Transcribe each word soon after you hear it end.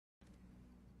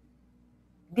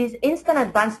This instant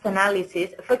advanced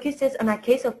analysis focuses on a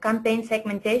case of campaign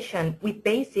segmentation with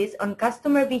basis on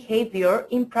customer behavior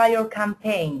in prior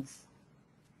campaigns.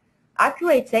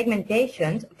 Accurate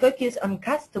segmentations focus on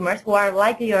customers who are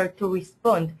likelier to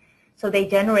respond, so they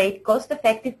generate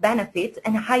cost-effective benefits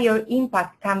and higher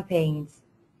impact campaigns.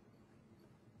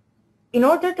 In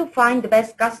order to find the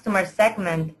best customer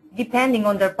segment, depending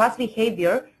on their past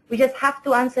behavior, we just have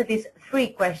to answer these three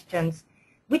questions.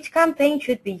 Which campaign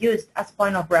should be used as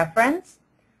point of reference?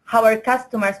 How are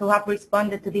customers who have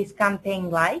responded to this campaign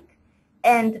like?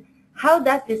 And how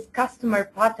does this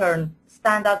customer pattern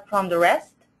stand out from the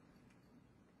rest?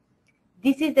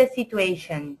 This is the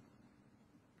situation.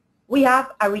 We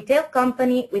have a retail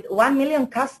company with 1 million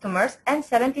customers and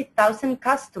 70,000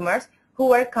 customers who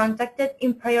were contacted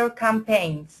in prior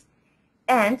campaigns.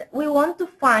 And we want to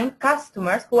find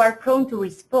customers who are prone to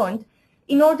respond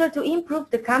in order to improve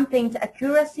the campaign's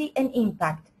accuracy and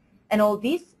impact, and all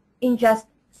this in just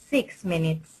 6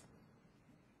 minutes.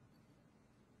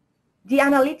 The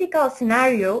analytical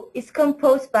scenario is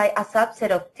composed by a subset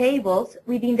of tables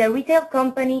within the retail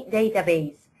company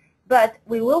database, but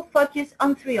we will focus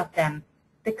on 3 of them: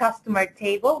 the customer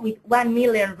table with 1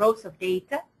 million rows of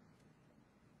data,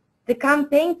 the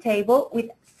campaign table with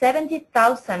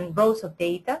 70,000 rows of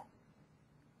data,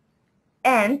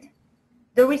 and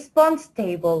the response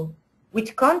table,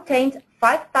 which contains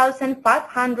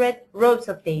 5,500 rows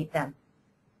of data.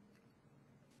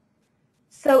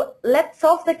 So let's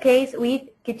solve the case with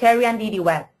Criterion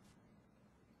DD-Web.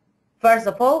 First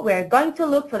of all, we are going to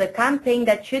look for the campaign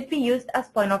that should be used as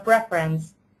point of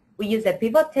reference. We use the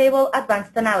pivot table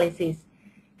advanced analysis.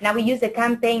 Now we use the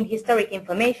campaign historic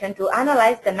information to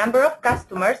analyze the number of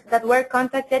customers that were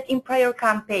contacted in prior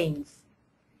campaigns.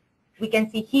 We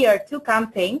can see here 2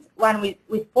 campaigns, one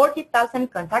with 40,000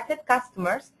 contacted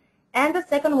customers and the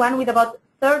second one with about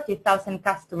 30,000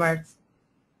 customers.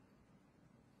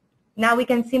 Now we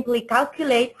can simply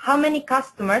calculate how many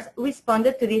customers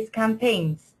responded to these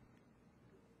campaigns.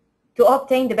 To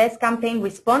obtain the best campaign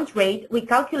response rate, we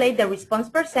calculate the response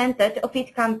percentage of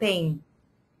each campaign.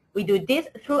 We do this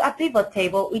through a pivot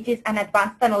table, which is an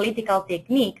advanced analytical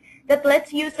technique that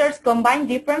lets users combine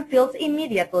different fields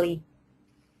immediately.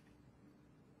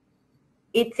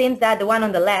 It seems that the one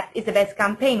on the left is the best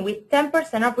campaign with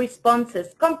 10% of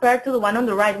responses compared to the one on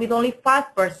the right with only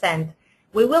 5%.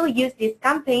 We will use this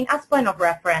campaign as point of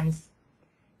reference.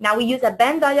 Now we use a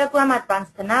Venn diagram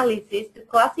advanced analysis to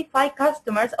classify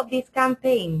customers of this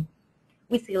campaign.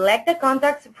 We select the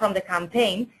contacts from the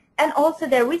campaign and also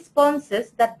the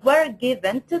responses that were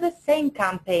given to the same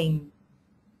campaign.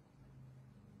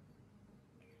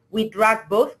 We drag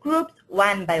both groups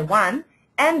one by one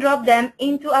and drop them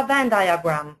into a Venn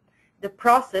diagram. The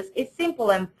process is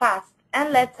simple and fast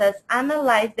and lets us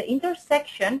analyze the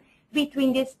intersection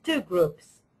between these 2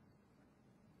 groups.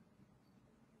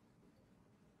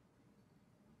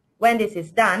 When this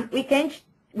is done, we can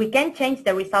change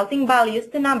the resulting values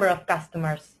to number of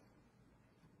customers.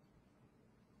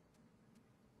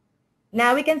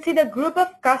 Now we can see the group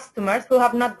of customers who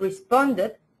have not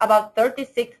responded, about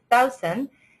 36,000,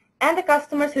 and the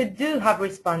customers who do have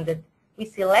responded. We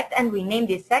select and rename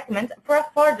this segment for a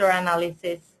further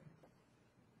analysis.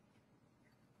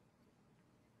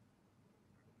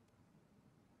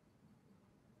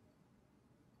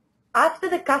 After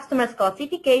the customer's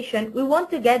classification, we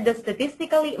want to get the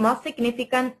statistically most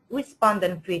significant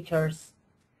respondent features.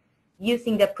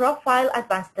 Using the profile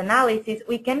advanced analysis,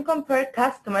 we can compare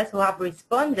customers who have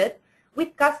responded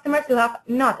with customers who have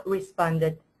not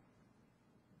responded.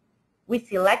 We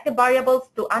select the variables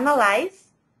to analyze,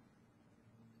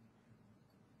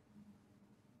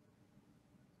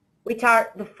 which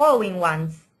are the following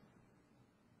ones: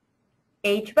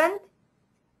 age band,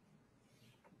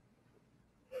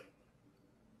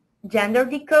 gender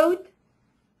decode,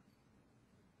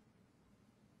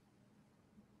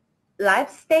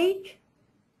 life stage,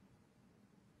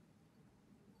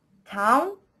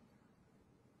 town,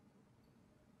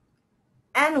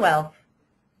 and wealth.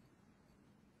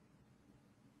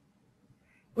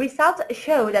 Results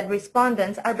show that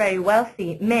respondents are very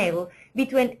wealthy, male,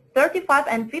 between 35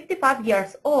 and 55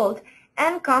 years old,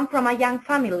 and come from a young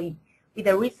family. With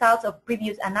the results of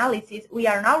previous analysis, we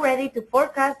are now ready to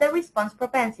forecast the response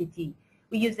propensity.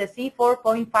 We use the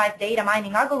C4.5 data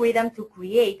mining algorithm to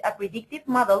create a predictive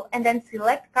model and then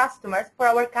select customers for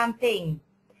our campaign.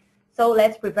 So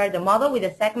let's prepare the model with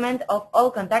a segment of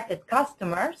all contacted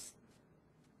customers.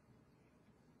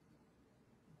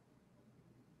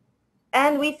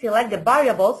 And we select the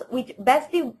variables which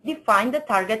best define the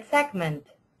target segment: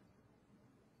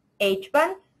 age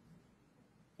band,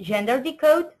 gender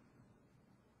decode,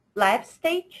 life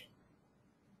stage,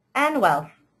 and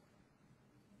wealth.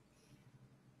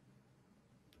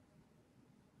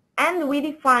 And we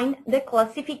define the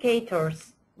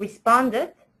classificators: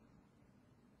 responded,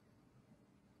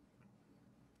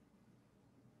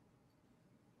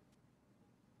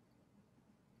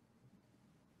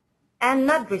 and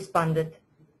not responded.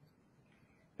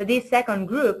 For this second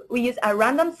group, we use a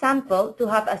random sample to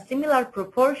have a similar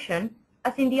proportion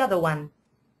as in the other one.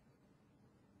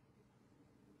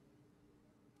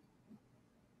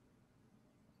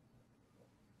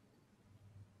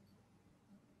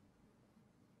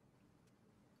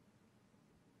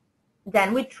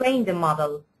 Then we train the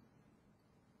model.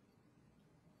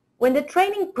 When the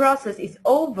training process is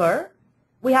over,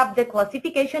 we have the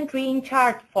classification tree in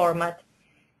chart format.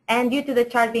 And due to the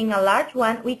chart being a large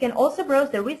one, we can also browse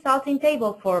the results in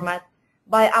table format.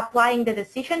 By applying the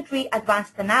decision tree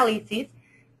advanced analysis,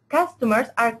 customers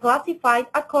are classified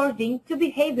according to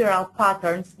behavioral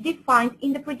patterns defined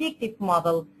in the predictive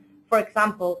model. For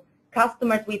example,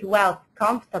 customers with wealth,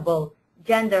 comfortable,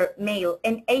 gender, male,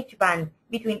 and age band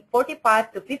between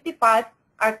 45 to 55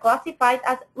 are classified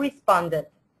as responded.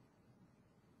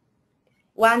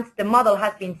 Once the model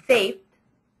has been saved,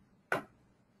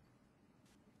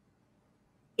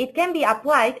 it can be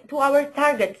applied to our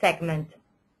target segment.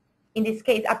 In this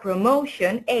case, a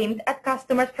promotion aimed at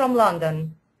customers from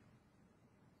London.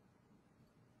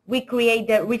 We create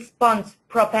the response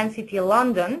propensity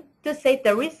London to save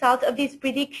the result of this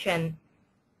prediction.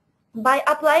 By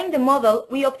applying the model,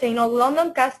 we obtain all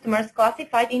London customers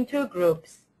classified in two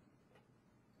groups.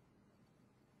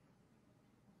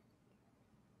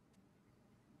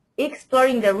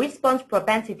 Exploring the response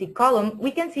propensity column,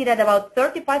 we can see that about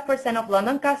 35% of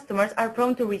London customers are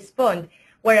prone to respond,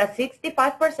 whereas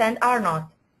 65% are not.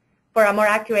 For a more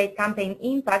accurate campaign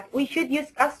impact, we should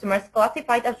use customers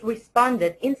classified as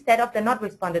responded instead of the not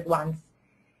responded ones.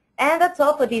 And that's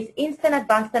all for this instant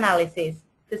advanced analysis.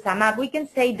 To sum up, we can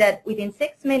say that within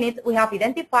 6 minutes, we have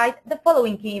identified the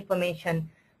following key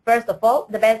information. First of all,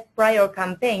 the best prior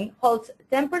campaign holds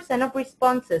 10% of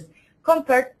responses,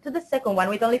 compared to the second one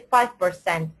with only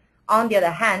 5%. On the other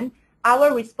hand,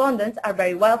 our respondents are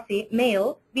very wealthy,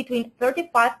 male, between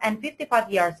 35 and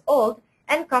 55 years old,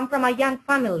 and come from a young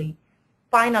family.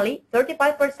 Finally,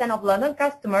 35% of London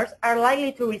customers are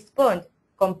likely to respond,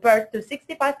 compared to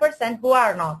 65% who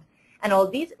are not. And all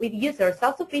this with user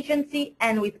self-sufficiency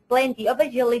and with plenty of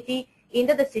agility in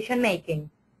the decision-making.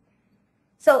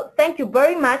 So, thank you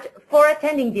very much for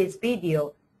attending this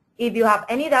video. If you have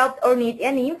any doubt or need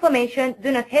any information,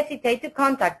 do not hesitate to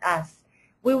contact us.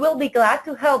 We will be glad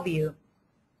to help you.